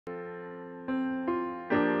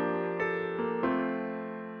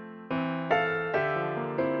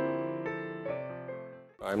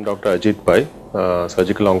I'm Dr. Ajit Pai,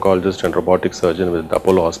 surgical oncologist and robotic surgeon with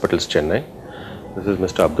Apollo Hospitals, Chennai. This is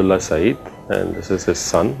Mr. Abdullah Said and this is his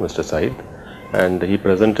son, Mr. Said. And he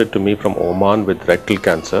presented to me from Oman with rectal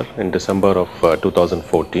cancer in December of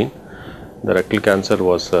 2014. The rectal cancer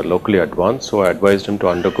was locally advanced, so I advised him to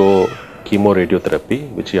undergo chemo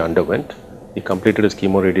radiotherapy, which he underwent. He completed his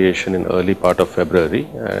chemo radiation in early part of February,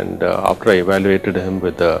 and after I evaluated him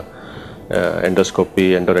with the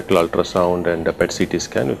endoscopy, endorectal ultrasound and a PET CT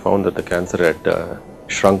scan, we found that the cancer had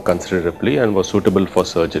shrunk considerably and was suitable for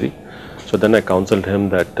surgery. So then I counseled him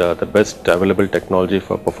that the best available technology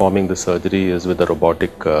for performing the surgery is with the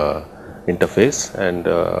robotic interface, and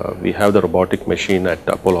we have the robotic machine at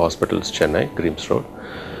Apollo Hospitals, Chennai, Greaves Road.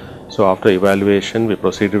 So after evaluation, we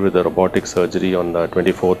proceeded with the robotic surgery on the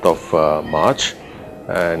 24th of March,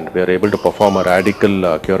 and we are able to perform a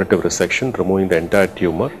radical curative resection, removing the entire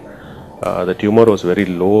tumor. The tumor was very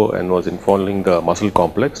low and was involving the muscle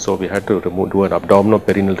complex, so we had to do an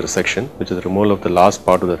abdominoperineal resection, which is removal of the last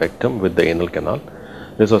part of the rectum with the anal canal.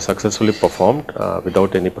 This was successfully performed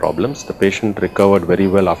without any problems. The patient recovered very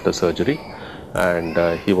well after surgery, and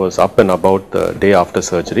he was up and about the day after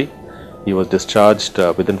surgery. He was discharged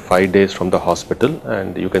within 5 days from the hospital,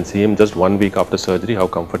 and you can see him just 1 week after surgery how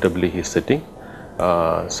comfortably he is sitting.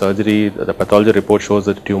 The pathology report shows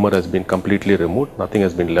that the tumor has been completely removed, nothing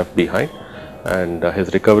has been left behind, and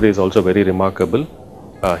his recovery is also very remarkable.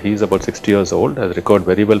 He is about 60 years old, has recovered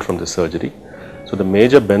very well from the surgery. So the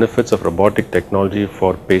major benefits of robotic technology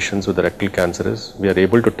for patients with rectal cancer is we are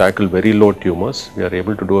able to tackle very low tumors, we are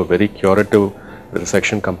able to do a very curative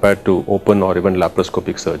resection compared to open or even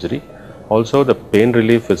laparoscopic surgery. Also the pain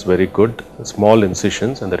relief is very good, small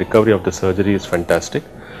incisions, and the recovery of the surgery is fantastic.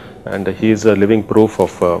 And he is a living proof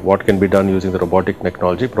of what can be done using the robotic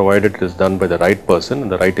technology, provided it is done by the right person in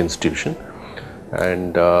the right institution.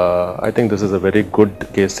 And I think this is a very good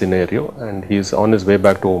case scenario, and he is on his way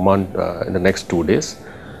back to Oman in the next 2 days.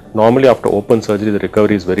 Normally after open surgery, the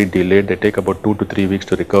recovery is very delayed. They take about 2 to 3 weeks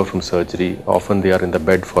to recover from surgery. Often they are in the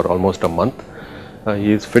bed for almost a month.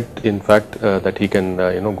 He is fit, in fact, that he can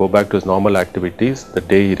go back to his normal activities the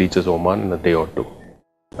day he reaches Oman in a day or two.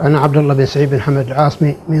 أنا عبد الله بن سعيد بن حمد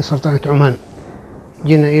العاصمي من سلطنة عمان.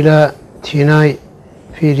 جينا إلى تشيناي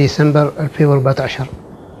في ديسمبر 2014.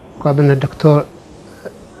 قابلنا الدكتور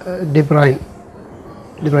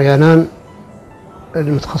دبريانان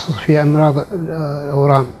المتخصص في أمراض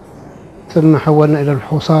الأورام، ثم حولنا إلى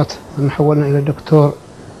الفحوصات، ثم حولنا إلى الدكتور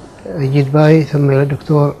أجيت باي، ثم إلى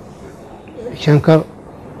الدكتور شنكر،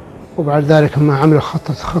 وبعد ذلك هم عملوا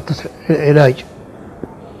خطة العلاج،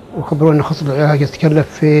 وخبرونا أن خطة العلاج تتكلف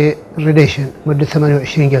في الراديشن مدة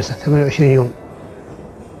 28 جلسة 28 يوم.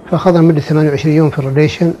 فأخذنا مدة 28 يوم في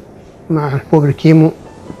الراديشن مع حبوب الكيمو،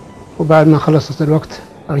 وبعد ما خلصت الوقت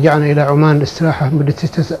رجعنا إلى عمان للاستراحة مدة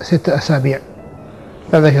 6 أسابيع.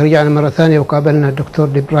 بعد ذلك رجعنا مرة ثانية وقابلنا الدكتور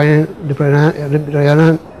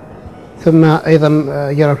دبريانان، ثم أيضا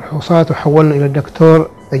جرى الفحوصات وحولنا إلى الدكتور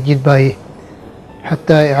أجيت باي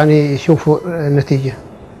حتى يشوفوا النتيجة.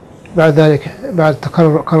 بعد ذلك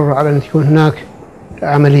قرروا على أن تكون هناك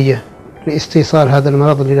عملية لاستئصال هذا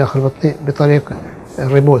المرض اللي داخل بطني بطريقة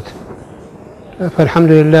الريبوت.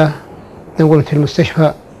 فالحمد لله نقوم في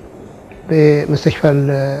المستشفى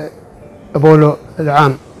بمستشفى أبولو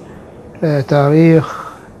العام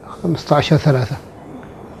تاريخ 15/3،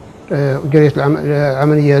 وجريت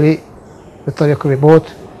العملية لي بطريقة الريبوت،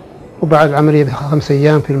 وبعد العملية ب5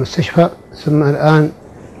 أيام في المستشفى، ثم الآن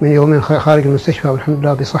من يومين خارج المستشفى والحمد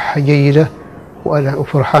لله بصحة جيدة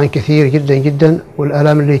وفرحان كثير جدا جدا،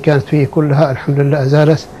 والآلام اللي كانت فيه كلها الحمد لله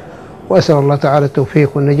أزالت، وأسأل الله تعالى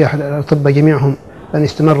التوفيق والنجاح للأطباء جميعهم أن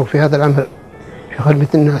يستمروا في هذا العمل في خدمة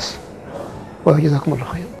الناس، وجزاكم الله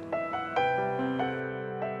خير.